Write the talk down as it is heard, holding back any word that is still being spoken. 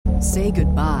Say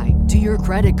goodbye to your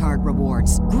credit card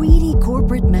rewards. Greedy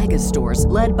corporate mega stores,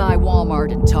 led by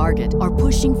Walmart and Target, are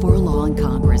pushing for a law in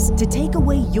Congress to take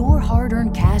away your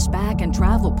hard-earned cash back and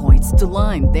travel points to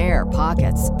line their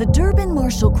pockets. The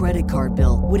Durbin-Marshall credit card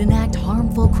bill would enact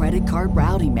harmful credit card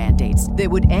routing mandates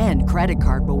that would end credit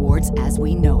card rewards as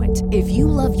we know it. If you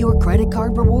love your credit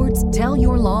card rewards, tell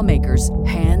your lawmakers,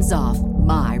 hands off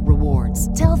my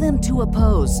rewards. Tell them to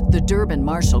oppose the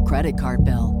Durbin-Marshall credit card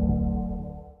bill.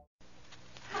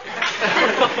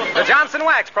 The Johnson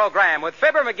Wax Program with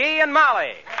Fibber McGee and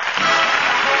Molly.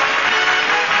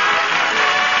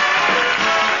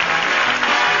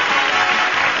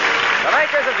 The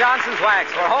makers of Johnson's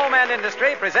Wax for home and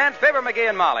industry present Fibber McGee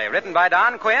and Molly, written by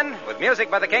Don Quinn, with music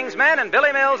by the King's Men and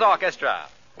Billy Mills Orchestra.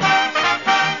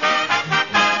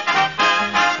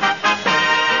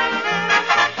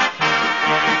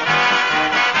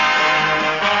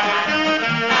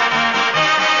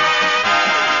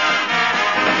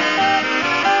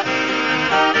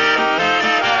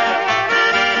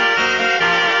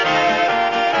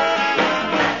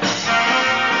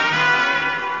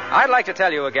 I'd like to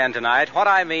tell you again tonight what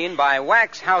I mean by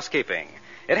wax housekeeping.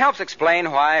 It helps explain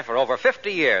why, for over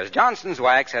 50 years, Johnson's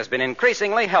Wax has been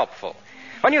increasingly helpful.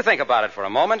 When you think about it for a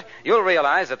moment, you'll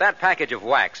realize that that package of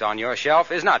wax on your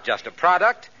shelf is not just a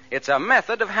product, it's a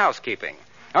method of housekeeping,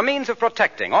 a means of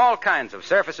protecting all kinds of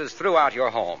surfaces throughout your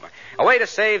home, a way to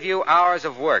save you hours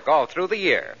of work all through the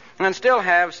year, and still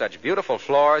have such beautiful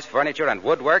floors, furniture, and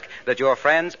woodwork that your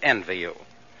friends envy you.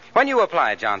 When you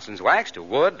apply Johnson's Wax to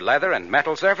wood, leather, and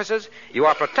metal surfaces, you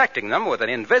are protecting them with an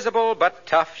invisible but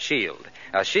tough shield,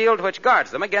 a shield which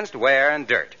guards them against wear and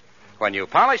dirt. When you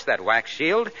polish that wax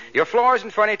shield, your floors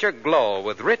and furniture glow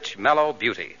with rich, mellow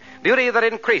beauty that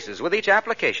increases with each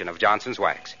application of Johnson's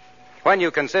Wax. When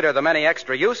you consider the many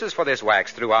extra uses for this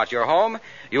wax throughout your home,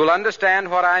 you'll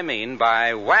understand what I mean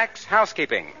by wax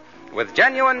housekeeping. With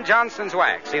genuine Johnson's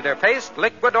Wax, either paste,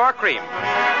 liquid, or cream.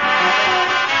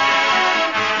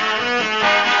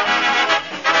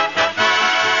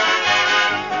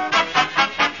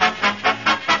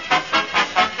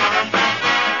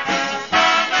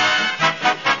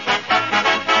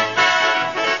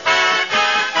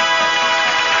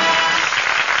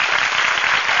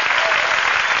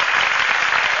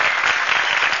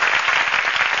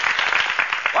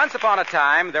 Once upon a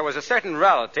time, there was a certain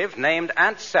relative named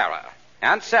Aunt Sarah.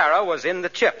 Aunt Sarah was in the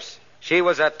chips. She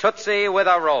was a Tootsie with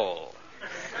a roll.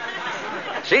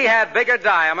 She had bigger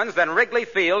diamonds than Wrigley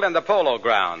Field and the Polo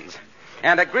Grounds,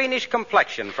 and a greenish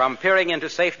complexion from peering into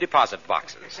safe deposit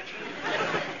boxes.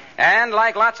 And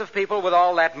like lots of people with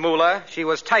all that moolah, she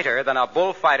was tighter than a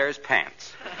bullfighter's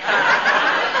pants.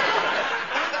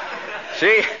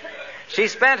 She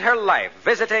spent her life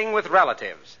visiting with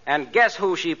relatives. And guess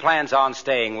who she plans on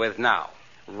staying with now?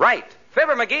 Right.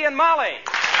 Fibber McGee and Molly.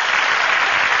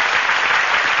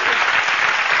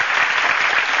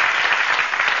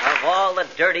 Of all the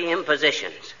dirty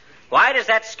impositions, why does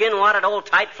that skin-wadded old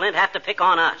tight flint have to pick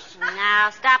on us?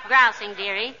 Now, stop grousing,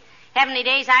 dearie. Heavenly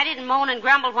days, I didn't moan and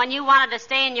grumble when you wanted to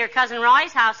stay in your cousin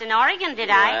Roy's house in Oregon, did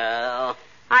I? Well,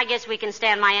 I guess we can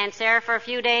stand my Aunt Sarah for a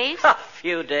few days. a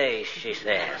few days, she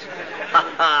says.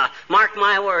 Mark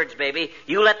my words, baby.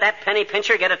 You let that penny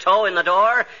pincher get a toe in the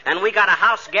door, and we got a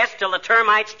house guest till the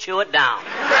termites chew it down.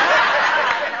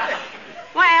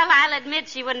 Well, I'll admit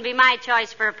she wouldn't be my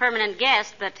choice for a permanent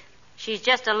guest, but she's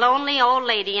just a lonely old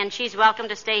lady, and she's welcome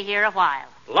to stay here a while.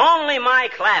 Lonely my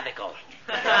clavicle.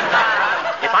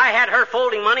 If I had her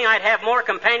folding money, I'd have more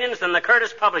companions than the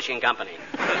Curtis Publishing Company.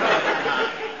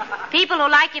 People who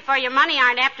like you for your money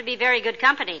aren't apt to be very good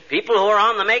company. People who are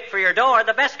on the make for your dough are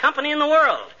the best company in the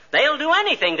world. They'll do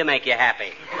anything to make you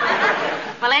happy.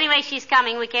 Well, anyway, she's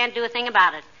coming. We can't do a thing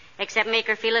about it, except make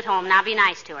her feel at home. Now be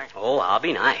nice to her. Oh, I'll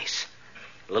be nice.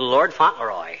 Little Lord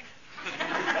Fauntleroy.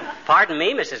 Pardon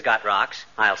me, Mrs. Gutrocks,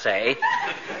 I'll say.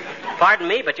 Pardon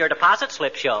me, but your deposit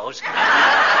slip shows. Now,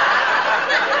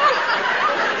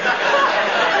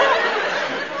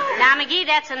 McGee,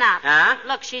 that's enough. Huh?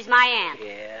 Look, she's my aunt.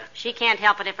 Yeah. She can't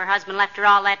help it if her husband left her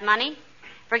all that money.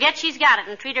 Forget she's got it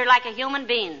and treat her like a human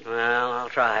being. Well, I'll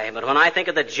try. But when I think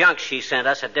of the junk she sent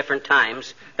us at different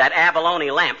times, that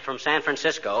abalone lamp from San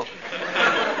Francisco.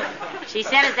 She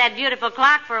sent us that beautiful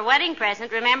clock for a wedding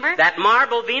present, remember? That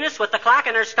marble Venus with the clock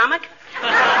in her stomach.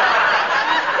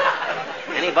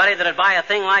 Anybody that'd buy a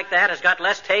thing like that has got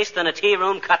less taste than a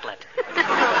tea-room cutlet.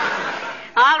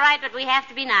 All right, but we have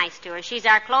to be nice to her. She's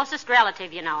our closest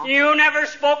relative, you know. You never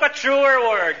spoke a truer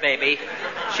word, baby.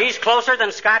 She's closer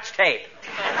than Scotch tape.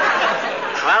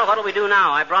 Well, what'll we do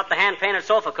now? I brought the hand-painted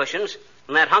sofa cushions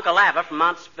and that hunk of lava from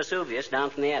Mount Vesuvius down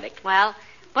from the attic. Well,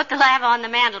 Put the lava on the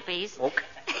mantelpiece. Okay.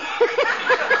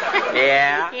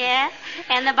 Yeah? Yeah.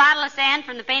 And the bottle of sand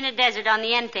from the painted desert on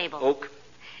the end table. Okay.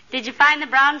 Did you find the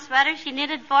brown sweater she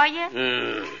knitted for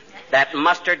you? That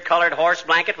mustard-colored horse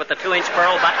blanket with the 2-inch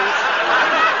pearl buttons?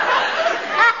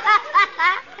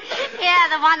 Yeah,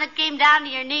 the one that came down to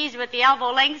your knees with the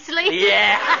elbow-length sleeve.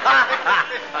 Yeah.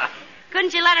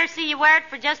 Couldn't you let her see you wear it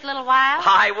for just a little while?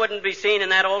 I wouldn't be seen in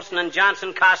that Olson and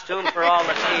Johnson costume for all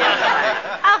the sea.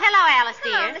 Oh, hello, Alice,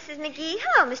 dear. Hello, Mrs. McGee.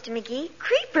 Hello, Mr. McGee.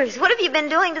 Creepers, what have you been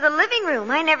doing to the living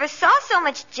room? I never saw so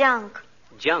much junk.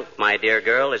 Junk, my dear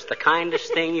girl, is the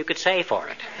kindest thing you could say for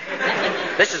it.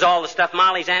 This is all the stuff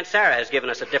Molly's Aunt Sarah has given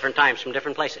us at different times from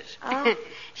different places. Oh.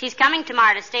 She's coming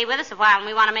tomorrow to stay with us a while, and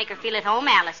we want to make her feel at home,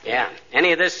 Alice, dear. Yeah.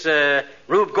 Any of this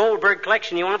Rube Goldberg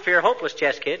collection you want for your hopeless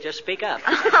chest, kid, just speak up.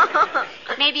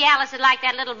 Maybe Alice would like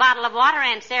that little bottle of water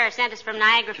Aunt Sarah sent us from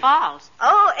Niagara Falls.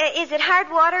 Oh, is it hard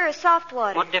water or soft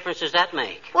water? What difference does that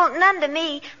make? Well, none to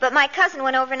me, but my cousin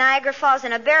went over Niagara Falls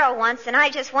in a barrel once, and I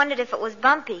just wondered if it was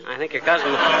bumpy. I think your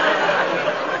cousin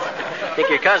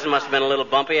must have been a little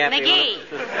bumpy after McGee.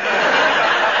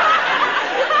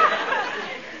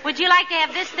 Would you like to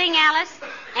have this thing, Alice?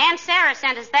 Aunt Sarah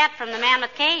sent us that from the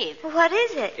Mammoth Cave. What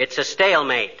is it? It's a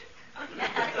stalemate.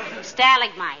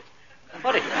 Stalagmite.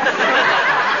 What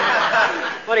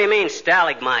do you mean,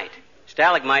 stalagmite?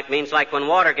 Stalagmite means like when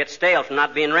water gets stale from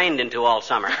not being rained into all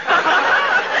summer.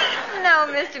 No,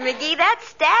 Mr. McGee, that's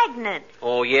stagnant.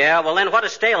 Oh, yeah? Well, then what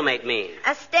does stalemate mean?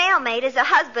 A stalemate is a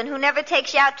husband who never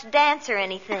takes you out to dance or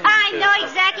anything. I know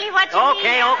exactly what you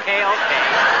mean. Okay.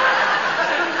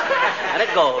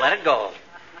 Let it go.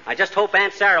 I just hope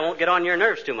Aunt Sarah won't get on your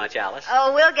nerves too much, Alice.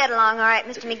 Oh, we'll get along all right,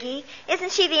 Mr. McGee.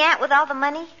 Isn't she the aunt with all the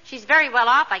money? She's very well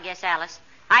off, I guess, Alice.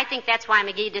 I think that's why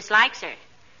McGee dislikes her.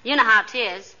 You know how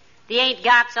 'tis. The ain't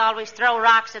gots always throw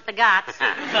rocks at the gots.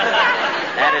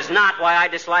 That is not why I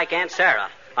dislike Aunt Sarah.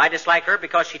 I dislike her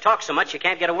because she talks so much you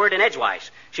can't get a word in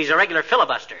edgewise. She's a regular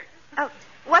filibuster. Oh,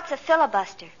 what's a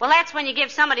filibuster? Well, that's when you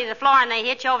give somebody the floor and they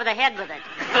hit you over the head with it.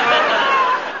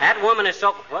 That woman is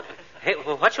so... What? Hey,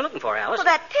 what you looking for, Alice? Well,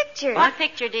 that picture. What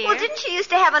picture, dear? Well, didn't you used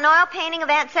to have an oil painting of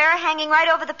Aunt Sarah hanging right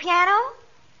over the piano?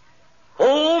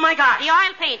 Oh, my gosh. The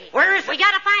oil painting. Where is it? We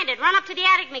gotta find it. Run up to the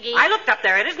attic, McGee. I looked up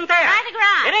there. It isn't there. Try the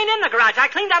garage. It ain't in the garage. I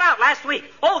cleaned that out last week.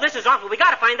 Oh, this is awful. We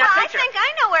gotta find that Well, picture. I think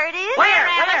I know where it is. Where?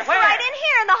 It's right in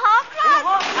here in the hall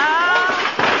closet.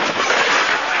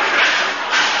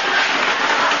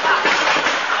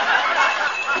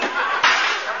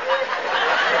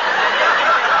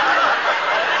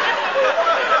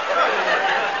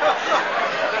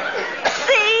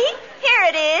 See? Here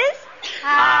it is.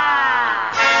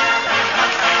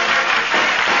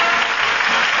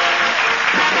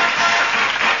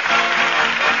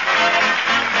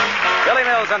 Billy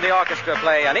Mills and the orchestra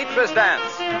play Anitra's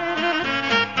Dance.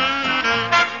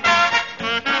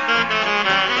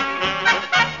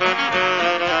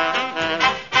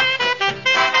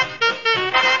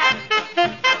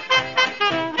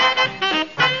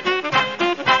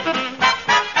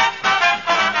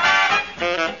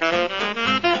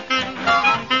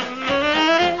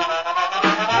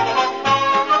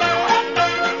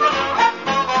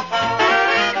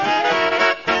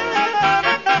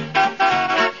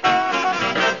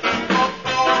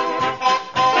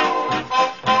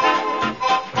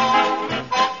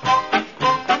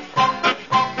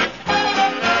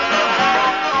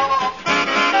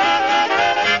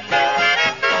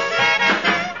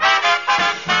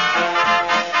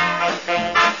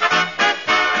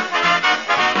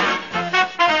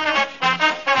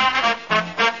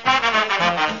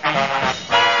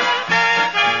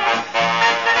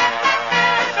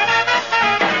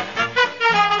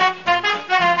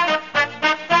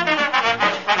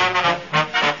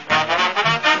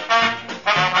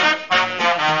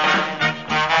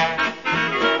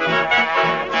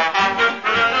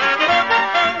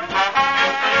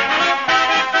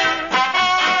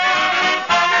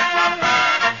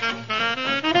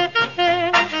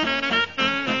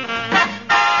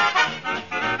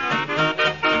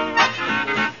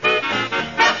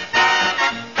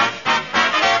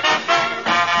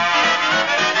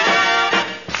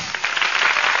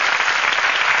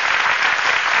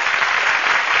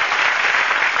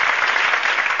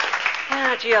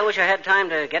 Gee, I wish I had time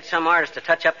to get some artist to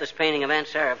touch up this painting of Aunt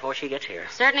Sarah before she gets here.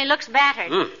 Certainly looks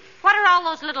battered. What are all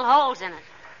those little holes in it?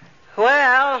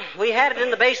 Well, we had it in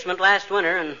the basement last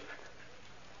winter, and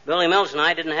Billy Mills and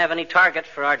I didn't have any target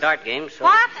for our dart game, so...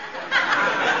 What?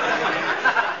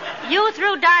 You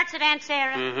threw darts at Aunt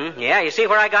Sarah? Mm-hmm. Yeah, you see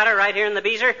where I got her? Right here in the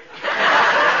beezer?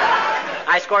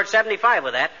 I scored 75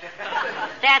 with that.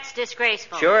 That's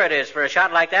disgraceful. Sure it is. For a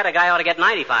shot like that, a guy ought to get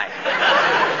 95.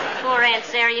 Poor Aunt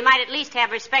Sarah. You might at least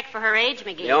have respect for her age,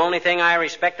 McGee. The only thing I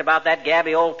respect about that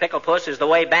gabby old pickle puss is the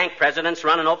way bank presidents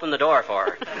run and open the door for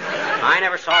her. I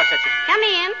never saw such a... Come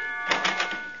in.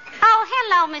 Oh,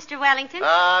 hello, Mr. Wellington.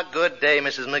 Ah, good day,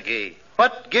 Mrs. McGee.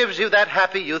 What gives you that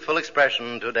happy, youthful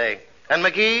expression today? And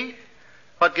McGee,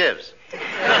 what gives?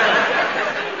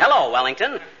 Hello,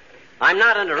 Wellington. I'm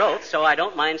not under oath, so I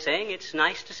don't mind saying it's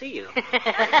nice to see you.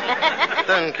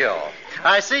 Thank you.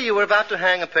 I see you were about to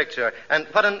hang a picture, and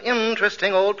what an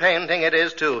interesting old painting it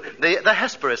is, too. The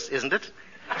Hesperus, isn't it?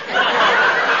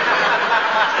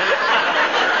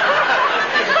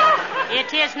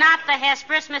 It is not the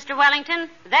Hesperus, Mr. Wellington.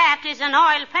 That is an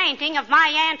oil painting of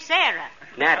my Aunt Sarah.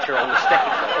 Natural mistake.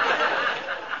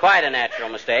 Quite a natural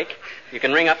mistake. You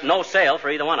can ring up no sale for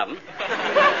either one of them.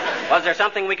 Was there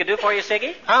something we could do for you,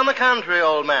 Siggy? On the contrary,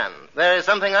 old man, there is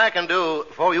something I can do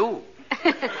for you.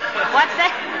 What's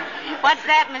that? What's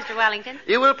that, Mr. Wellington?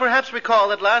 You will perhaps recall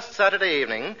that last Saturday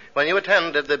evening, when you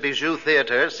attended the Bijou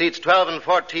Theater, seats 12 and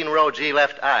 14, row G,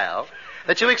 left aisle,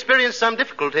 that you experienced some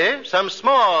difficulty, some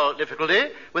small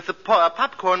difficulty, with the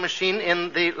popcorn machine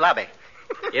in the lobby.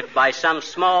 If by some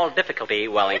small difficulty,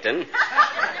 Wellington,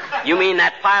 you mean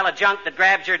that pile of junk that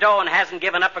grabs your dough and hasn't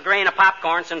given up a grain of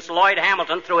popcorn since Lloyd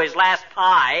Hamilton threw his last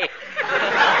pie,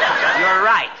 you're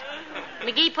right.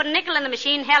 McGee put a nickel in the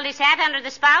machine, held his hat under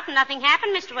the spout, and nothing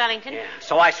happened, Mr. Wellington. Yeah,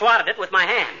 so I swatted it with my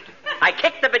hand. I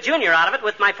kicked the bajunior out of it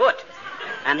with my foot.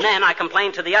 And then I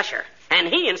complained to the usher, and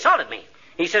he insulted me.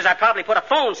 He says I probably put a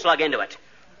phone slug into it.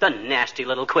 The nasty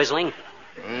little quisling.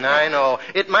 I know.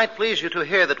 It might please you to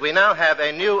hear that we now have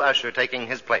a new usher taking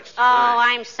his place. Oh,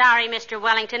 I'm sorry, Mr.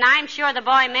 Wellington. I'm sure the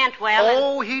boy meant well.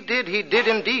 Oh, he did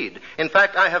indeed. In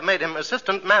fact, I have made him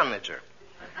assistant manager.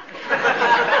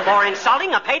 For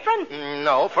insulting a patron?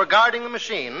 No, for guarding the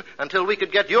machine until we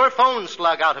could get your phone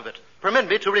slug out of it. Permit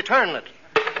me to return it.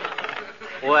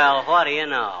 Well, what do you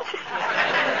know?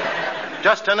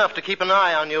 Just enough to keep an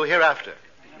eye on you hereafter.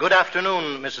 Good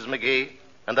afternoon, Mrs. McGee,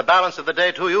 and the balance of the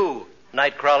day to you,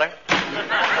 Nightcrawler. If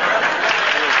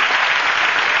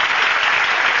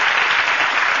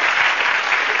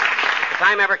the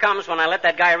time ever comes when I let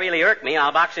that guy really irk me,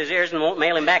 I'll box his ears and won't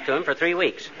mail him back to him for 3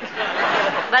 weeks.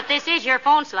 But this is your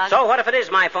phone slug. So what if it is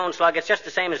my phone slug? It's just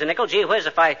the same as a nickel. Gee whiz,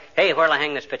 if I... Hey, where'll I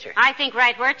hang this picture? I think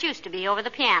right where it used to be, over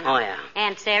the piano. Oh, yeah.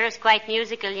 Aunt Sarah's quite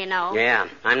musical, you know. Yeah,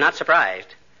 I'm not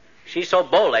surprised. She's so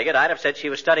bow-legged, I'd have said she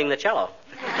was studying the cello.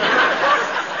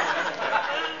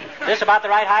 This about the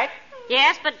right height?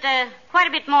 Yes, but quite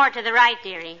a bit more to the right,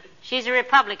 dearie. She's a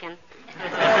Republican.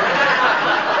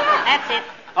 That's it.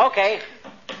 Okay.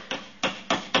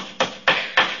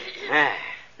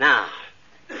 Now,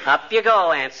 up you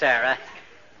go, Aunt Sarah.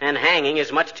 And hanging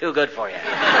is much too good for you.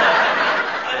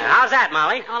 How's that,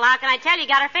 Molly? Well, how can I tell? You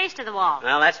got her face to the wall.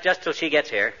 Well, that's just till she gets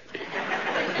here.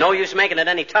 No use making it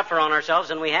any tougher on ourselves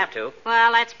than we have to.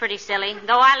 Well, that's pretty silly.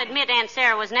 Though I'll admit Aunt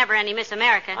Sarah was never any Miss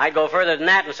America. I'd go further than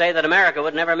that and say that America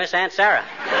would never miss Aunt Sarah.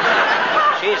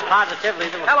 She's positively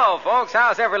the... Hello, folks.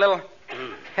 How's every little...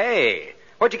 Hey,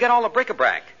 where'd you get all the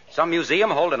bric-a-brac? Some museum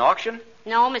hold an auction?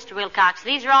 No, Mr. Wilcox.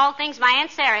 These are all things my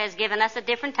Aunt Sarah has given us at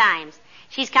different times.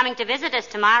 She's coming to visit us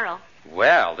tomorrow.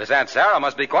 Well, this Aunt Sarah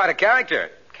must be quite a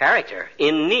character. Character?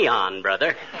 In neon,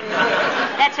 brother.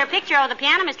 That's her picture over the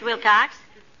piano, Mr. Wilcox.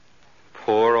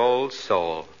 Poor old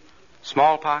soul.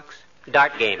 Smallpox?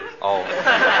 Dart game. Oh.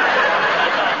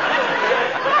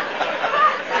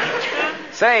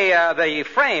 Say, the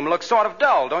frame looks sort of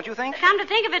dull, don't you think? Come to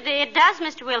think of it, it does,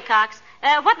 Mr. Wilcox.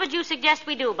 What would you suggest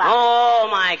we do about it? Oh,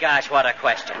 my gosh, what a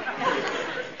question.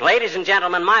 Ladies and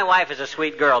gentlemen, my wife is a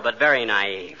sweet girl, but very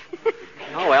naive.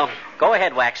 Oh, well, go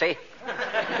ahead, Waxy.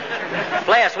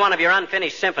 Play us one of your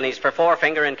unfinished symphonies for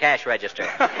four-finger and cash register.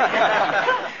 Well,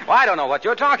 I don't know what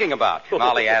you're talking about.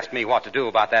 Molly asked me what to do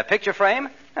about that picture frame,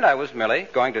 and I was merely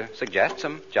going to suggest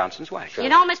some Johnson's wax. You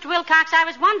know, Mr. Wilcox, I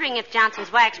was wondering if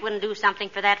Johnson's wax wouldn't do something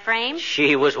for that frame.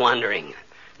 She was wondering.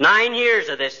 9 years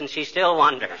of this, and she still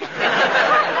wonders.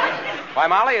 Why,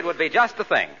 Molly, it would be just the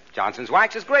thing. Johnson's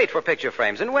wax is great for picture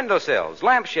frames and windowsills,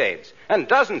 lampshades, and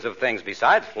dozens of things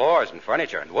besides floors and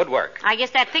furniture and woodwork. I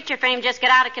guess that picture frame just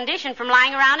got out of condition from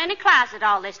lying around in a closet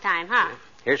all this time, huh?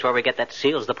 Here's where we get that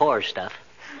seals the pores stuff.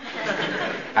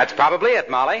 That's probably it,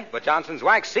 Molly. But Johnson's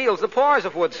wax seals the pores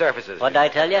of wood surfaces. What'd I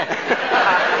tell you?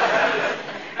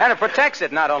 And it protects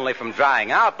it not only from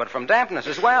drying out, but from dampness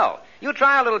as well. You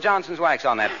try a little Johnson's wax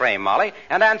on that frame, Molly,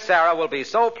 and Aunt Sarah will be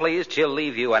so pleased she'll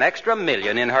leave you an extra $1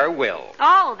 million in her will.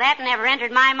 Oh, that never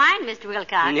entered my mind, Mr.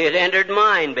 Wilcox. It entered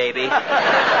mine, baby.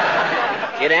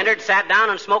 It entered, sat down,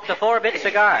 and smoked a 4-bit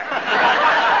cigar.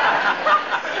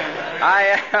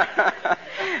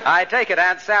 I take it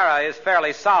Aunt Sarah is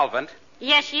fairly solvent.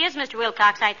 Yes, she is, Mr.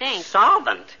 Wilcox, I think.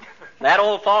 Solvent. That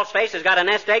old false face has got a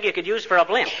nest egg you could use for a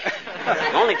blimp.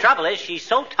 The only trouble is she's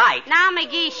so tight. Now,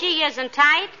 McGee, she isn't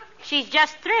tight. She's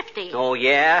just thrifty. Oh,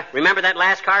 yeah? Remember that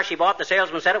last car she bought? The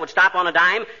salesman said it would stop on a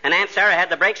dime, and Aunt Sarah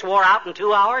had the brakes wore out in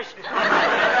 2 hours?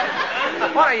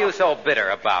 What are you so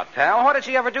bitter about, pal? What did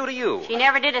she ever do to you? She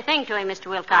never did a thing to him, Mr. I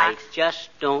Wilcox.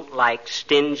 just don't like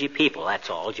stingy people,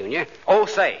 that's all, Junior. Oh,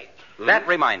 say, that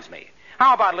reminds me.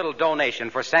 How about a little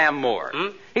donation for Sam Moore?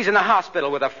 He's in the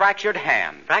hospital with a fractured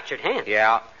hand. Fractured hand?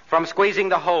 Yeah, from squeezing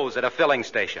the hose at a filling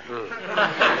station.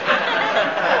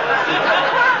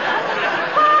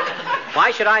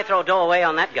 Why should I throw dough away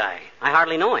on that guy? I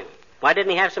hardly know him. Why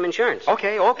didn't he have some insurance?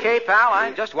 Okay, pal.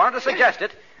 I just wanted to suggest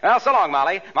it. Well, so long,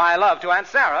 Molly. My love to Aunt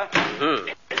Sarah.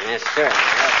 Yes, sir. Yes,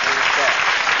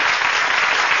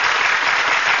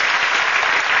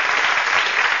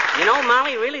 sir. You know,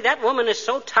 Molly, really, that woman is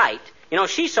so tight. You know,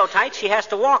 she's so tight she has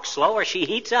to walk slow or she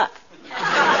heats up.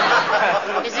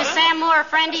 Is this Sam Moore a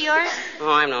friend of yours? Oh,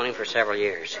 I've known him for several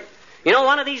years. You know,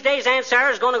 one of these days, Aunt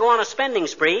Sarah's going to go on a spending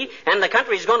spree, and the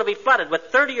country's going to be flooded with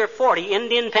 30 or 40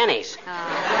 Indian pennies.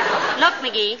 Look,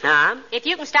 McGee. If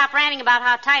you can stop ranting about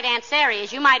how tight Aunt Sarah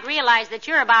is, you might realize that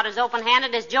you're about as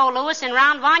open-handed as Joe Louis in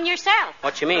Round One yourself.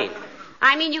 What you mean?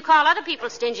 I mean, you call other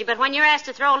people stingy, but when you're asked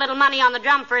to throw a little money on the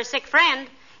drum for a sick friend,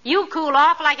 you cool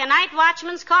off like a night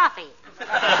watchman's coffee.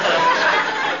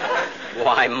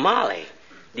 Why, Molly,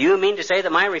 do you mean to say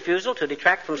that my refusal to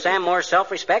detract from Sam Moore's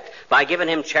self-respect by giving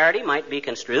him charity might be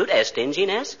construed as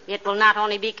stinginess? It will not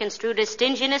only be construed as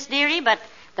stinginess, dearie, but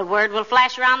the word will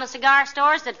flash around the cigar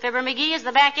stores that Fibber McGee is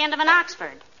the back end of an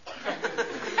Oxford.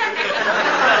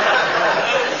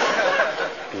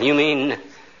 You mean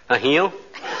a heel?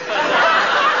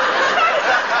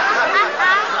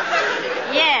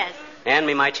 Yes. Hand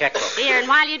me my checkbook. Here, and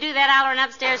while you do that, I'll run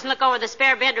upstairs and look over the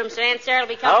spare bedroom so Aunt Sarah will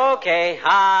be coming. Okay.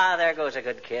 There goes a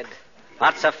good kid.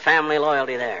 Lots of family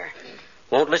loyalty there.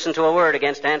 Won't listen to a word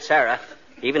against Aunt Sarah,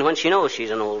 even when she knows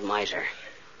she's an old miser.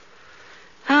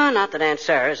 Not that Aunt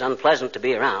Sarah is unpleasant to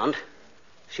be around.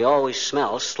 She always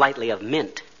smells slightly of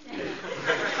mint. Even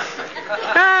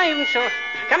so.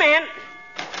 Come in.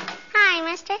 Hi,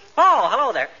 mister. Oh,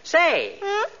 hello there. Say,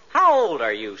 how old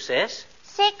are you, sis?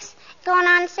 6, going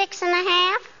on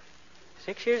 6.5.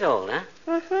 6 years old, huh?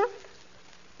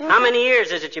 Mm-hmm. How many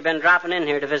years is it you've been dropping in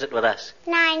here to visit with us?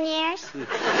 9 years.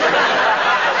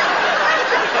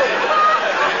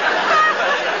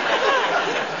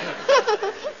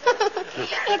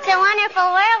 It's a wonderful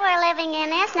world we're living in,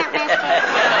 isn't it, mister?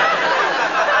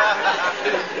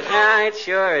 Yeah, it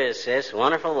sure is, sis.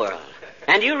 Wonderful world.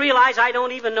 And you realize I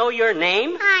don't even know your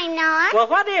name? I know it. Well,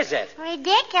 what is it?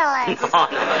 Ridiculous. No.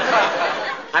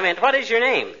 I meant, what is your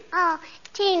name? Oh,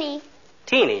 Teeny.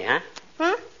 Teeny, huh?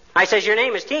 I says your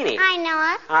name is Teeny. I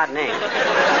know it. Odd name.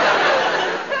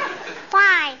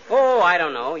 Why? Oh, I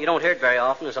don't know. You don't hear it very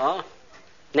often, is all.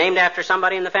 Named after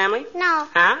somebody in the family? No.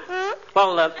 Huh?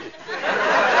 Well,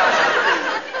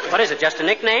 what is it, just a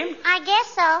nickname? I guess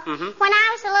so. When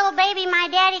I was a little baby, my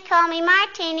daddy called me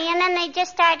Martini, and then they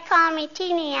just started calling me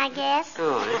Teeny, I guess.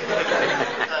 Oh.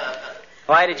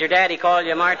 Why did your daddy call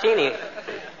you Martini?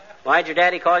 Why'd your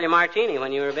daddy call you Martini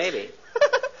when you were a baby?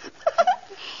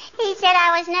 He said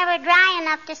I was never dry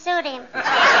enough to suit him.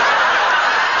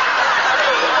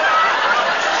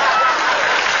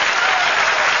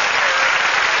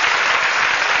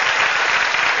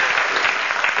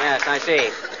 Yes, I see.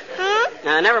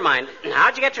 Never mind.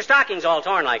 How'd you get your stockings all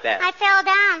torn like that? I fell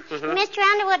down. Mr.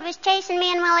 Underwood was chasing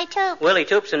me and Willie Toops. Willie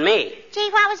Toops and me. Gee,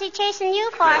 what was he chasing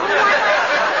you for?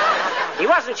 He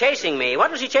wasn't chasing me.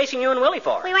 What was he chasing you and Willie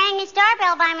for? We rang his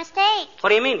doorbell by mistake. What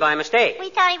do you mean by mistake? We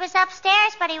thought he was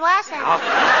upstairs, but he wasn't.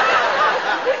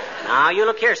 Now, you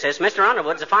look here, sis. Mr.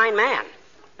 Underwood's a fine man.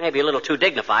 Maybe a little too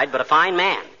dignified, but a fine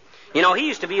man. You know, he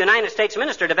used to be United States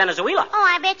Minister to Venezuela. Oh,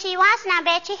 I bet you he wasn't. I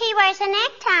bet you he wears a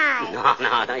necktie.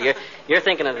 No. You're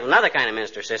thinking of another kind of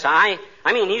minister, sis. I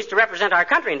mean, he used to represent our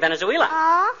country in Venezuela.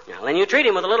 Oh? Now, then you treat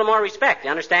him with a little more respect,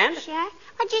 you understand? Sure.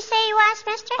 What'd you say he was,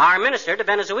 mister? Our minister to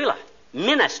Venezuela.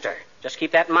 Minister. Just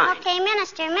keep that in mind. Okay,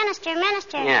 minister.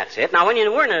 Yeah, that's it. Now, when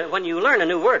you learn a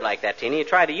new word like that, Teeny, you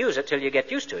try to use it till you get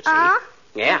used to it, see? Oh?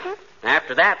 Yeah.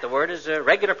 After that, the word is a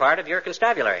regular part of your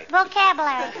constabulary.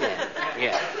 Vocabulary.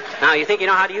 Yeah. Now, you think you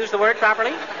know how to use the word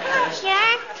properly?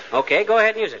 Sure. Okay, go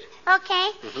ahead and use it.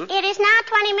 Okay. It is now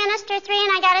 20 minutes to 3,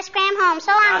 and I gotta scram home.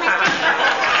 So long,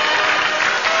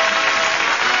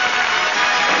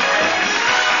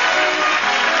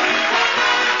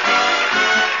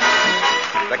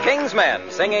 mister. The King's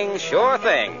Men singing Sure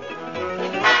Thing.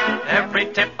 Every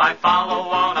tip I follow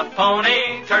on a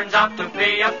pony turns out to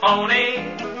be a phony.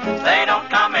 They don't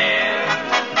come in.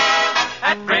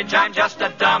 At bridge, I'm just a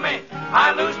dummy.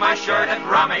 I lose my shirt at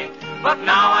rummy. But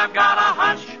now I've got a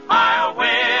hunch I'll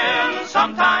win.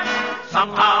 Sometime,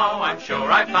 somehow, I'm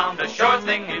sure I found a sure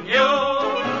thing in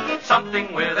you.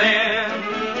 Something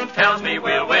within tells me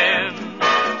we'll win.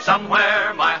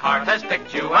 Somewhere my heart has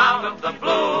picked you out of the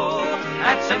blue.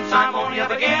 And since I'm only a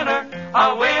beginner,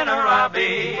 a winner I'll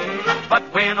be.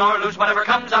 But win or lose, whatever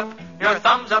comes up, your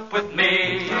thumb's up with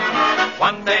me.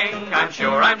 One thing I'm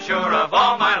sure of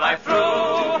all my life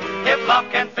through. If love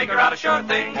can figure out a sure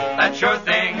thing, that sure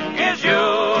thing is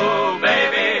you,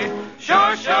 baby.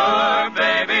 Sure, sure,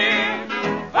 baby.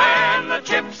 When the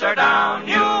chips are down,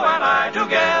 you and I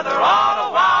together ought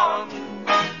to wow 'em,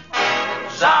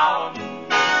 sow 'em.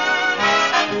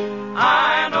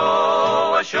 I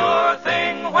know a sure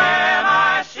thing when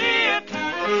I see it,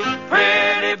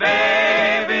 pretty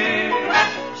baby.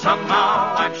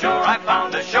 Somehow I'm sure I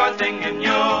found a sure thing in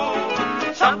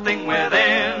you. Something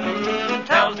within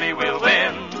tells me we'll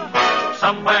win.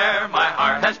 Somewhere my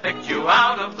heart has picked you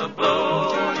out of the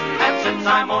blue. And since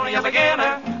I'm only a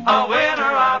beginner, a winner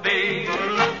I'll be.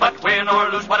 But win or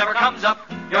lose, whatever comes up,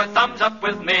 your thumb's up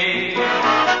with me.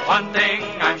 One thing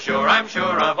I'm sure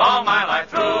of all my life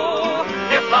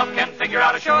through. If love can figure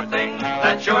out a sure thing,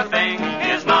 that sure thing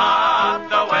is not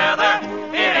the weather.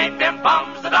 It ain't them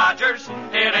bums, the Dodgers.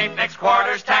 It ain't next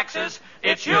quarter's taxes.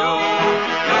 It's you.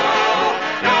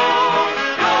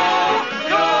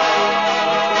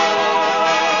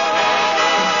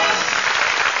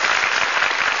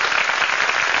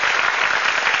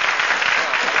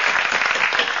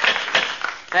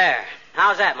 There.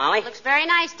 How's that, Molly? Looks very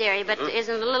nice, dearie, but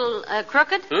isn't it a little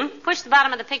crooked? Push the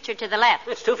bottom of the picture to the left.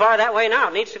 It's too far that way now.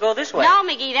 It needs to go this way. No,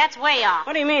 McGee, that's way off.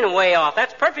 What do you mean way off?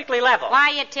 That's perfectly level. Why,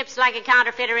 you tips like a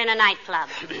counterfeiter in a nightclub.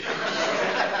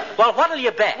 Well, what'll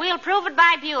you bet? We'll prove it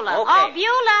by Beulah. Okay. Oh,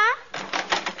 Beulah.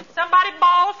 Somebody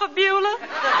bawl for Beulah?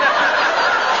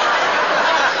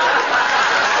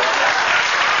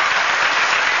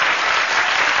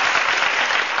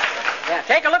 Yeah,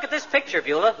 take a look at this picture,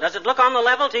 Beulah. Does it look on the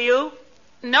level to you?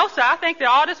 No, sir. I think the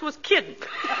artist was kidding.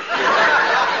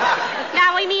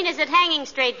 Now, we mean, is it hanging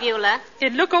straight, Beulah?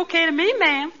 It look okay to me,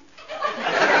 ma'am.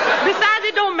 Besides,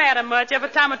 it don't matter much. Every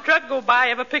time a truck go by,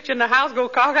 every picture in the house go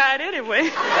cockeyed anyway.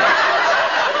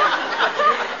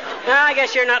 Well, I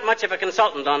guess you're not much of a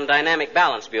consultant on dynamic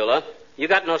balance, Beulah. You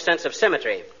got no sense of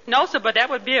symmetry. No, sir, but that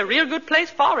would be a real good place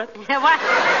for it. What?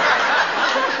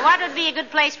 What would be a good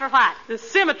place for what? The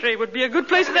symmetry would be a good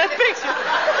place for that picture.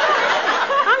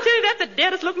 I'm telling you, that's the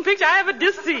deadest looking picture I ever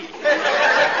did see.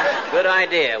 Good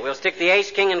idea. We'll stick the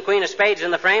ace, king, and queen of spades in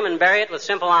the frame and bury it with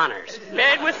simple honors.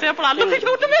 Bury it with simple honors. Look at you,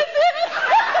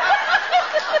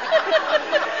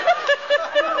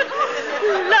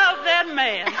 love that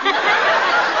man.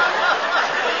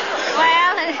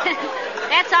 Well,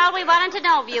 that's all we wanted to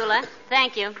know, Beulah.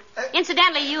 Thank you.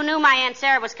 Incidentally, you knew my Aunt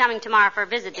Sarah was coming tomorrow for a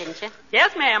visit, didn't you?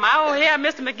 Yes, ma'am. I overhear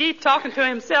Mr. McGee talking to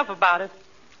himself about it.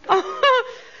 Oh,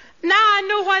 now I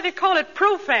know why they call it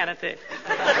profanity.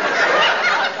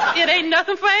 It ain't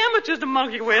nothing for amateurs to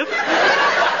monkey with.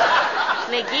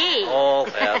 McGee. Oh,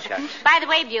 well, shucks. By the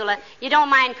way, Beulah, you don't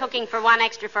mind cooking for one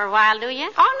extra for a while, do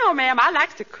you? Oh, no, ma'am. I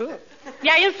likes to cook.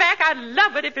 Yeah, in fact, I'd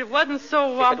love it if it wasn't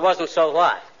so... If it wasn't so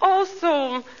what? Oh,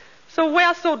 so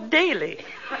daily.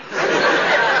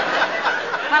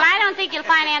 Well, I don't think you'll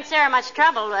find Aunt Sarah much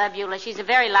trouble, Beulah. She's a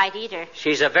very light eater.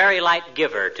 She's a very light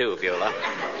giver, too, Beulah.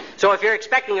 So if you're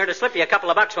expecting her to slip you a couple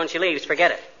of bucks when she leaves,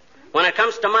 forget it. When it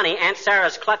comes to money, Aunt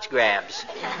Sarah's clutch grabs.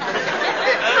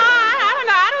 I don't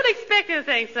know. I don't expect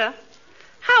anything, sir.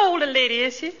 How old a lady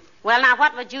is she? Well, now,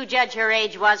 what would you judge her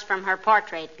age was from her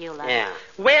portrait, Beulah? Yeah.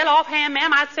 Well, offhand,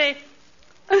 ma'am, I'd say...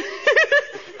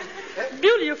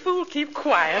 Beulah, you fool, keep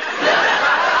quiet. Excuse me,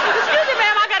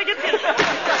 ma'am, I gotta get this.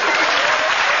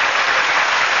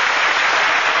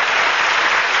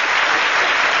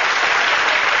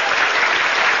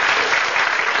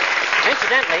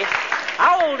 Incidentally,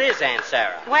 how old is Aunt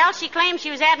Sarah? Well, she claims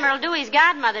she was Admiral Dewey's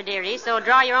godmother, dearie, so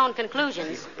draw your own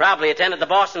conclusions. Probably attended the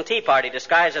Boston Tea Party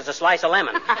disguised as a slice of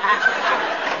lemon.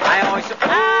 I always...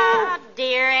 Oh,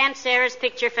 dear, Aunt Sarah's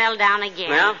picture fell down again.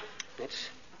 Well, it's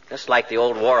just like the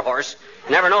old war horse.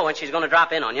 You never know when she's going to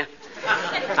drop in on you.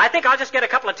 I think I'll just get a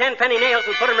couple of 10-penny nails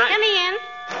and put them right... Come in.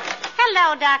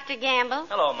 Hello, Dr. Gamble.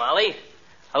 Hello, Molly.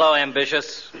 Hello,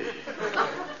 Ambitious.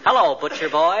 Hello, butcher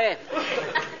boy.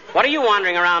 What are you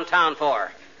wandering around town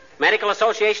for? Medical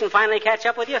Association finally catch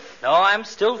up with you? No, I'm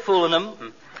still fooling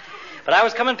them. But I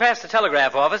was coming past the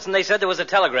telegraph office, and they said there was a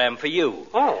telegram for you.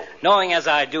 Oh. Knowing as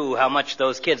I do how much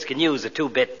those kids can use a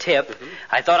 2-bit tip,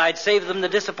 I thought I'd save them the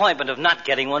disappointment of not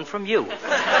getting one from you.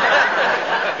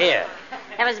 Here.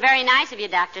 That was very nice of you,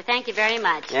 Doctor. Thank you very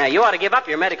much. Yeah, you ought to give up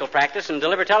your medical practice and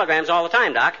deliver telegrams all the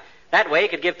time, Doc. That way you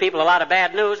could give people a lot of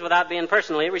bad news without being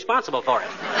personally responsible for it.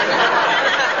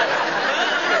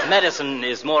 Medicine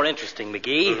is more interesting,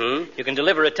 McGee. Mm-hmm. You can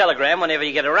deliver a telegram whenever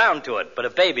you get around to it, but a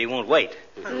baby won't wait.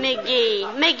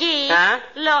 McGee. Huh?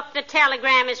 Look, the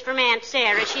telegram is from Aunt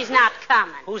Sarah. She's not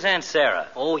coming. Who's Aunt Sarah?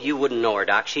 Oh, you wouldn't know her,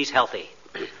 Doc. She's healthy.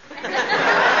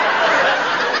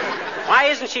 Why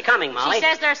isn't she coming, Molly? She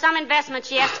says there are some investments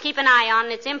she has to keep an eye on,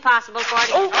 and it's impossible for her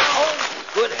to... Oh,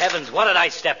 good heavens, what did I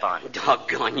step on?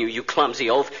 Doggone you, you clumsy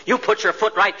oaf. You put your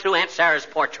foot right through Aunt Sarah's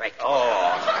portrait.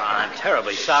 Oh, I'm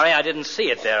terribly sorry. I didn't see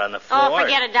it there on the floor. Oh,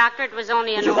 forget it, Doctor. It was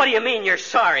only a... What do you mean you're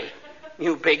sorry?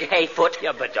 You big hayfoot.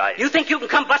 Yeah, but You think you can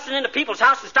come busting into people's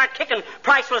house and start kicking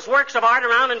priceless works of art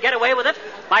around and get away with it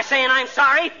by saying I'm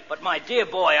sorry? But, my dear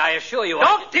boy, I assure you...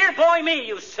 Don't dear boy me,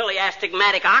 you silly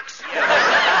astigmatic ox.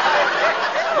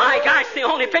 My gosh, the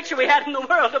only picture we had in the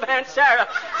world of Aunt Sarah.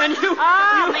 And you...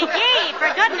 Oh, McGee,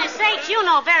 for goodness sakes, you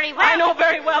know very well. I know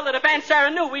very well that if Aunt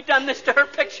Sarah knew we'd done this to her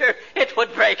picture, it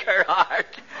would break her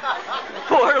heart.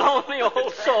 Poor lonely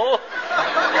old soul.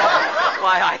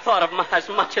 Why, I thought of as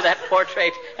much of that portrait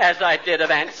as I did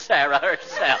of Aunt Sarah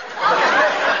herself.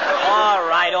 All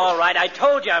right. I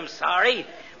told you I'm sorry.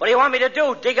 What do you want me to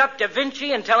do, dig up Da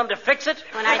Vinci and tell him to fix it?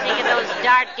 When I think of those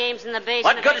dart games in the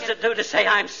basement... What good does it do to say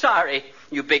I'm sorry,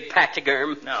 you big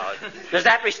pachyderm? No. Does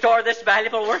that restore this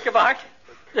valuable work of art?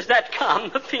 Does that calm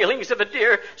the feelings of a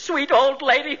dear, sweet old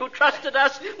lady who trusted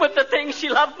us with the things she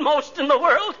loved most in the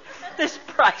world? This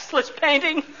priceless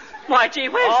painting? Why, gee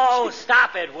whiz. Oh,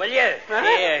 stop it, will you? Huh?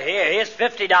 Here's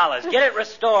 $50. Get it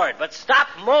restored, but stop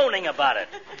moaning about it.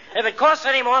 If it costs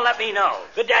any more, let me know.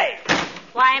 Good day.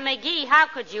 Why, McGee, how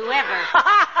could you ever?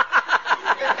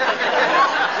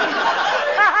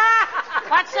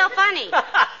 What's so funny?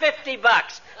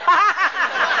 $50.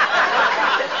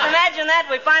 Imagine that.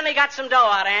 We finally got some dough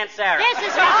out of Aunt Sarah. This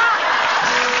is ridiculous.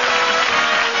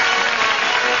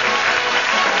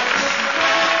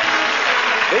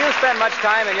 Do you spend much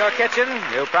time in your kitchen?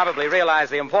 You probably realize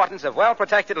the importance of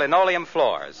well-protected linoleum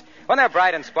floors. When they're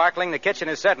bright and sparkling, the kitchen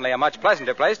is certainly a much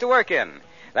pleasanter place to work in.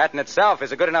 That in itself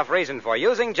is a good enough reason for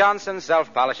using Johnson's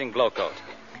self-polishing Glow Coat.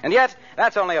 And yet,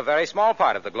 that's only a very small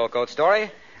part of the Glow Coat story.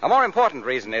 A more important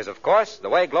reason is, of course, the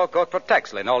way Glow Coat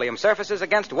protects linoleum surfaces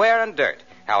against wear and dirt,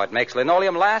 how it makes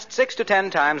linoleum last 6 to 10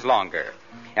 times longer.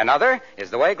 Another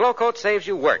is the way Glow Coat saves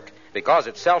you work. Because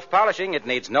it's self-polishing, it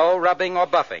needs no rubbing or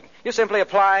buffing. You simply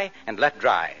apply and let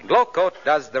dry. Glow Coat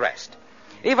does the rest.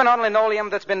 Even on linoleum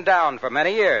that's been down for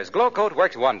many years, Glow Coat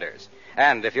works wonders.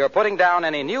 And if you're putting down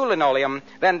any new linoleum,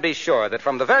 then be sure that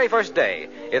from the very first day,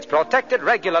 it's protected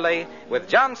regularly with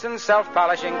Johnson's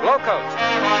self-polishing Glow Coat.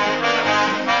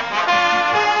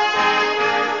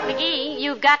 McGee,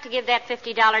 you've got to give that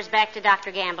 $50 back to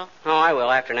Dr. Gamble. Oh, I will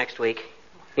after next week.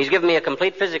 He's giving me a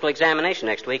complete physical examination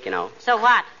next week, you know. So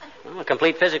what? Well, a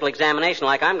complete physical examination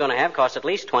like I'm going to have costs at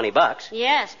least $20.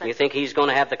 Yes, but... You think he's going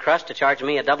to have the crust to charge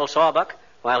me a double sawbuck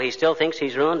while he still thinks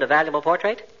he's ruined a valuable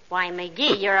portrait? Why,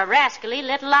 McGee, you're a rascally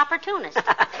little opportunist.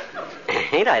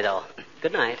 Ain't I, though?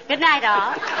 Good night. Good night,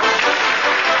 all.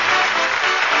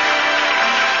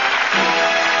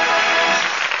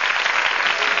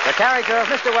 The character of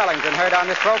Mr. Wellington heard on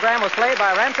this program was played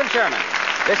by Ransom Sherman.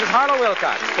 This is Harlow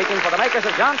Wilcox, speaking for the makers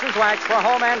of Johnson's Wax for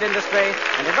Home and Industry,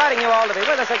 and inviting you all to be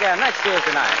with us again next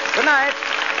Tuesday night. Good night.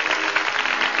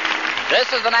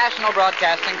 This is the National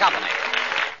Broadcasting Company.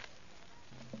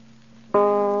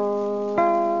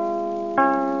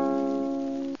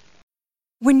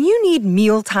 When you need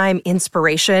mealtime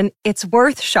inspiration, it's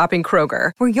worth shopping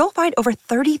Kroger, where you'll find over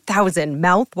 30,000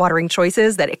 mouth-watering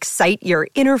choices that excite your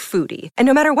inner foodie. And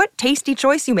no matter what tasty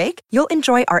choice you make, you'll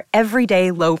enjoy our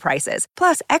everyday low prices,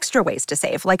 plus extra ways to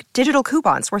save, like digital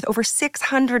coupons worth over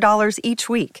 $600 each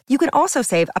week. You can also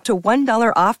save up to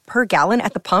 $1 off per gallon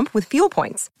at the pump with fuel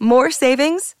points. More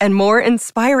savings and more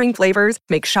inspiring flavors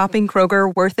make shopping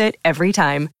Kroger worth it every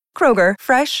time. Kroger,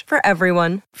 fresh for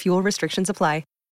everyone. Fuel restrictions apply.